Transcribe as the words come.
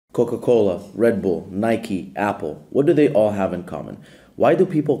Coca-Cola, Red Bull, Nike, Apple, what do they all have in common? Why do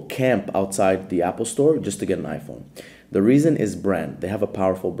people camp outside the Apple store just to get an iPhone? The reason is brand. They have a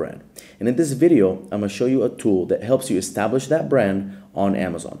powerful brand. And in this video, I'm going to show you a tool that helps you establish that brand on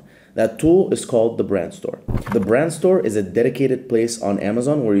Amazon. That tool is called the Brand Store. The Brand Store is a dedicated place on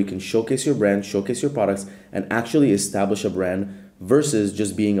Amazon where you can showcase your brand, showcase your products, and actually establish a brand versus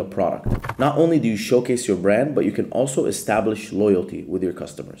just being a product. Not only do you showcase your brand, but you can also establish loyalty with your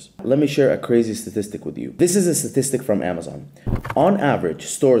customers. Let me share a crazy statistic with you. This is a statistic from Amazon. On average,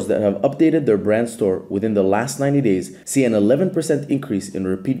 stores that have updated their brand store within the last 90 days see an 11% increase in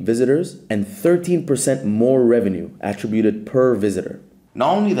repeat visitors and 13% more revenue attributed per visitor.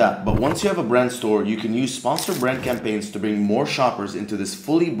 Not only that, but once you have a brand store, you can use sponsored brand campaigns to bring more shoppers into this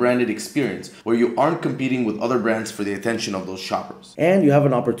fully branded experience where you aren't competing with other brands for the attention of those shoppers. And you have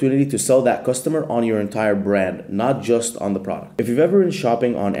an opportunity to sell that customer on your entire brand, not just on the product. If you've ever been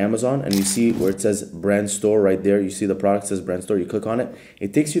shopping on Amazon and you see where it says brand store right there, you see the product says brand store, you click on it,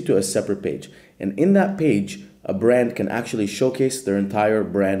 it takes you to a separate page. And in that page, a brand can actually showcase their entire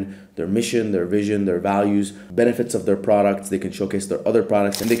brand, their mission, their vision, their values, benefits of their products. They can showcase their other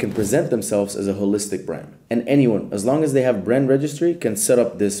products and they can present themselves as a holistic brand. And anyone, as long as they have brand registry, can set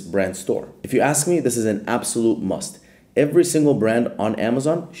up this brand store. If you ask me, this is an absolute must. Every single brand on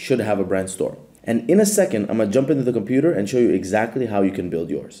Amazon should have a brand store. And in a second, I'm gonna jump into the computer and show you exactly how you can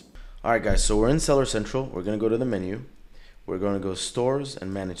build yours. All right, guys, so we're in Seller Central. We're gonna go to the menu. We're gonna go Stores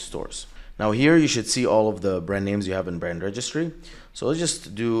and Manage Stores. Now here you should see all of the brand names you have in brand registry. So let's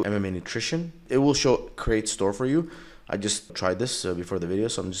just do MMA Nutrition. It will show create store for you. I just tried this before the video,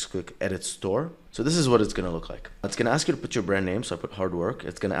 so I'm just click edit store. So this is what it's gonna look like. It's gonna ask you to put your brand name, so I put Hard Work.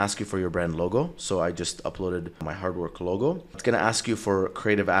 It's gonna ask you for your brand logo, so I just uploaded my Hard Work logo. It's gonna ask you for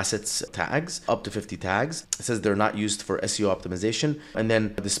creative assets tags, up to 50 tags. It says they're not used for SEO optimization. And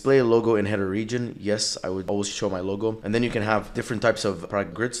then display logo in header region. Yes, I would always show my logo. And then you can have different types of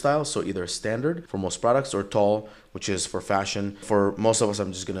product grid styles, so either standard for most products or tall, which is for fashion. For most of us,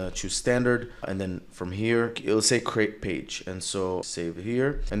 I'm just gonna choose standard. And then from here, it'll say create page. And so save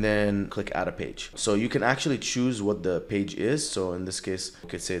here and then click add a page. So you can actually choose what the page is. So in this case, you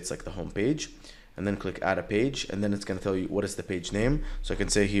could say it's like the home page and then click add a page. And then it's gonna tell you what is the page name. So I can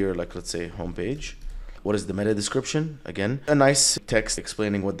say here, like, let's say home page. What is the meta description? Again, a nice text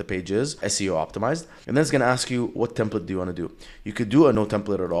explaining what the page is, SEO optimized. And then it's gonna ask you what template do you wanna do. You could do a no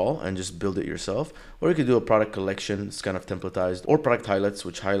template at all and just build it yourself. Or you could do a product collection, it's kind of templatized, or product highlights,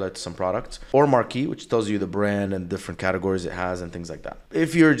 which highlights some products, or marquee, which tells you the brand and different categories it has and things like that.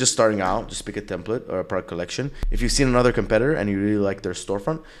 If you're just starting out, just pick a template or a product collection. If you've seen another competitor and you really like their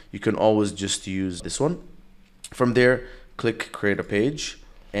storefront, you can always just use this one. From there, click create a page.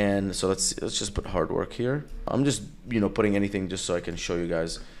 And so let's just put Hard Work here. I'm just, putting anything just so I can show you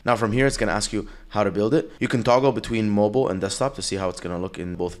guys. Now from here, it's gonna ask you how to build it. You can toggle between mobile and desktop to see how it's gonna look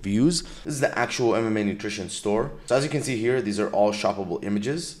in both views. This is the actual MMA Nutrition store. So as you can see here, these are all shoppable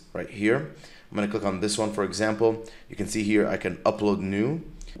images right here. I'm gonna click on this one, for example. You can see here, I can upload new,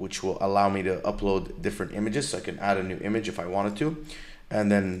 which will allow me to upload different images. So I can add a new image if I wanted to.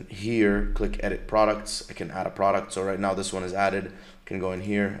 And then here, click edit products. I can add a product. So right now this one is added. I can go in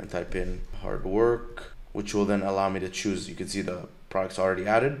here and type in Hard Work, which will then allow me to choose. You can see the products already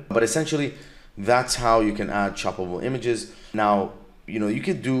added. But essentially, that's how you can add shoppable images. Now, you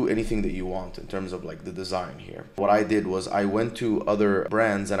could do anything that you want in terms of like the design here. What I did was I went to other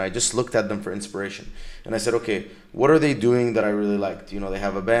brands and I just looked at them for inspiration. And I said, okay, what are they doing that I really liked? They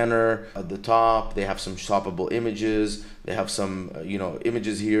have a banner at the top, they have some shoppable images, they have some,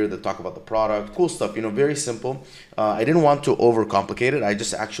 images here that talk about the product, cool stuff, very simple. I didn't want to overcomplicate it. I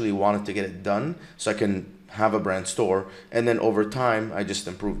just actually wanted to get it done so I can have a brand store. And then over time, I just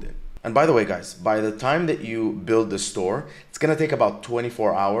improved it. And by the way, guys, by the time that you build the store, it's gonna take about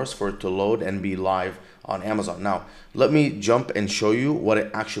 24 hours for it to load and be live on Amazon. Now, let me jump and show you what it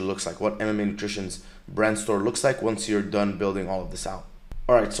actually looks like, what MMA Nutrition's brand store looks like once you're done building all of this out.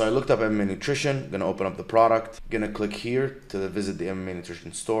 All right, so I looked up MMA Nutrition, gonna open up the product, gonna click here to visit the MMA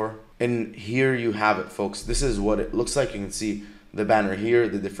Nutrition store. And here you have it, folks. This is what it looks like. You can see the banner here,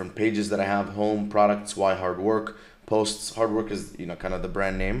 the different pages that I have, home, products, why Hard Work, posts. Hard Work is, kind of the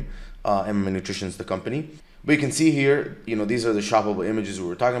brand name. MMA Nutrition is the company. But you can see here, these are the shoppable images we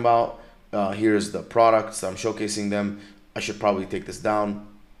were talking about. Here's the products. I'm showcasing them. I should probably take this down.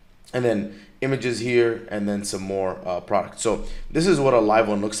 And then images here, and then some more products. So this is what a live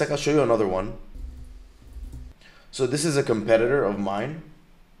one looks like. I'll show you another one. So this is a competitor of mine.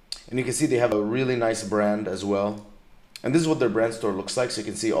 And you can see they have a really nice brand as well. And this is what their brand store looks like. So you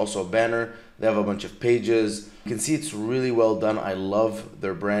can see also a banner. They have a bunch of pages. You can see it's really well done. I love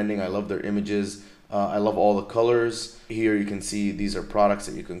their branding. I love their images. I love all the colors. Here you can see these are products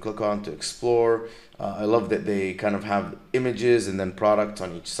that you can click on to explore. I love that they kind of have images and then products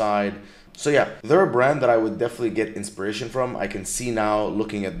on each side. So yeah, they're a brand that I would definitely get inspiration from. I can see now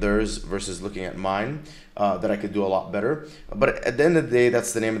looking at theirs versus looking at mine that I could do a lot better. But at the end of the day,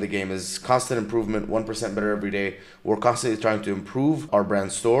 that's the name of the game, is constant improvement, 1% better every day. We're constantly trying to improve our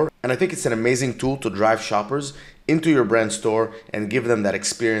brand store. And I think it's an amazing tool to drive shoppers into your brand store and give them that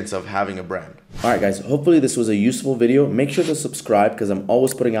experience of having a brand. All right, guys, hopefully this was a useful video. Make sure to subscribe because I'm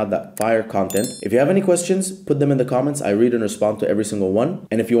always putting out that fire content. If you have any questions, put them in the comments. I read and respond to every single one.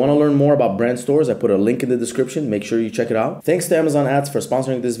 And if you want to learn more about brand stores, I put a link in the description. Make sure you check it out. Thanks to Amazon Ads for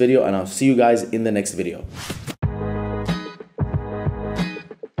sponsoring this video, and I'll see you guys in the next video.